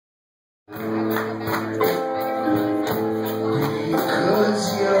Because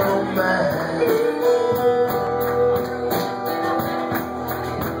you're mine.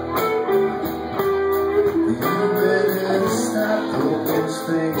 You better stop those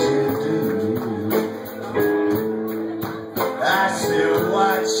things you do. I said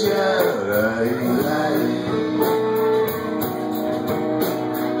watch out, I ain't lying.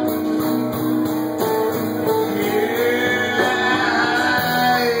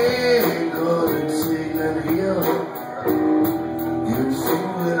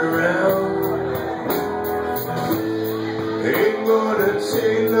 Ain't gonna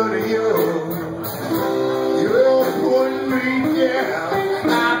take none of you. You're putting me down.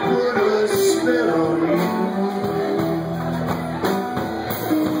 I put a spell on you.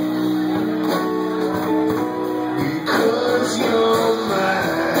 Because you're mine.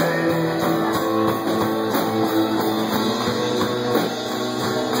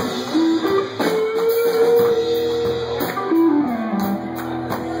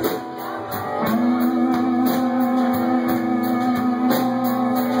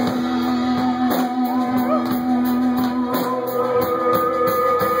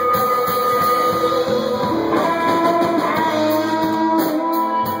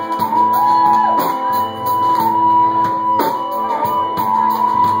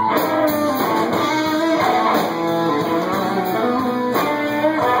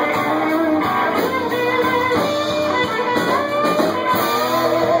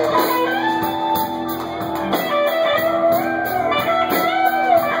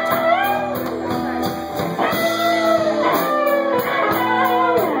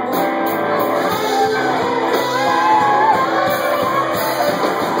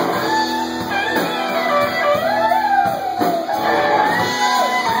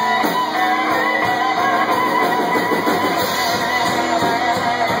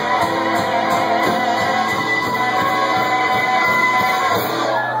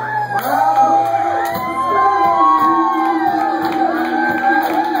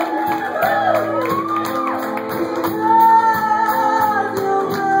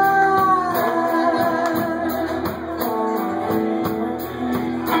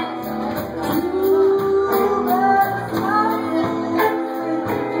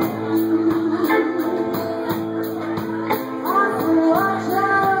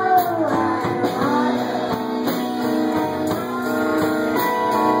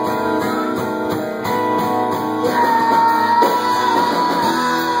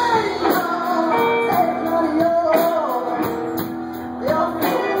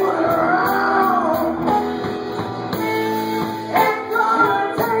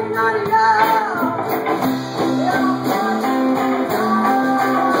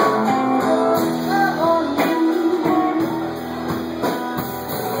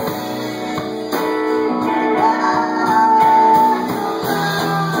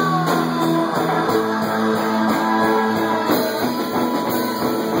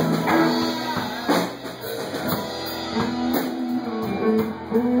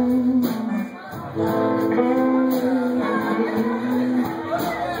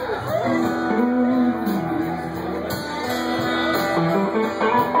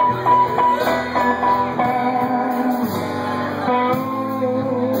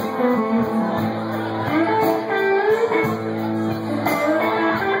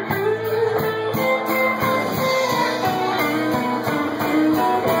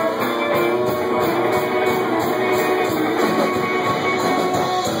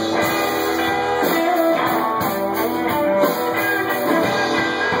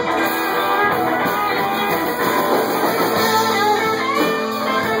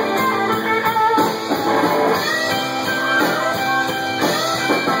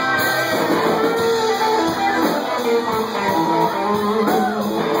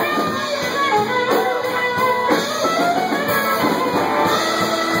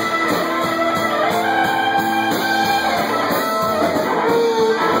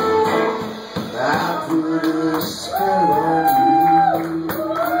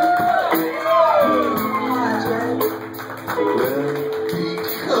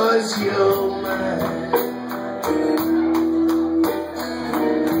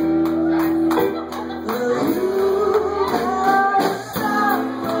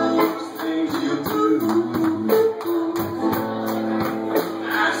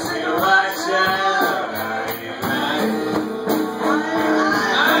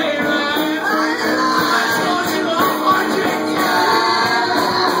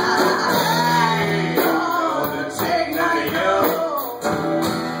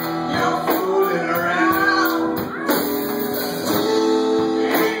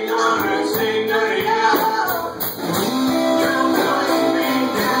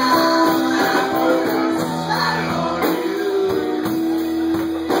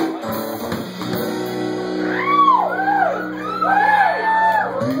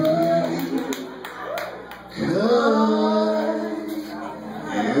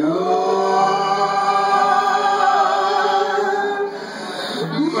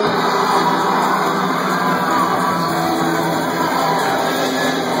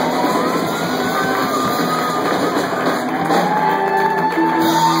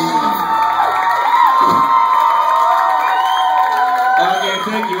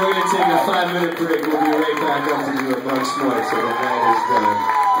 thank you. We're going to take a 5-minute break. We'll be right back up to do a bunch more till the night is done.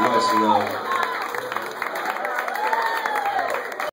 Much love.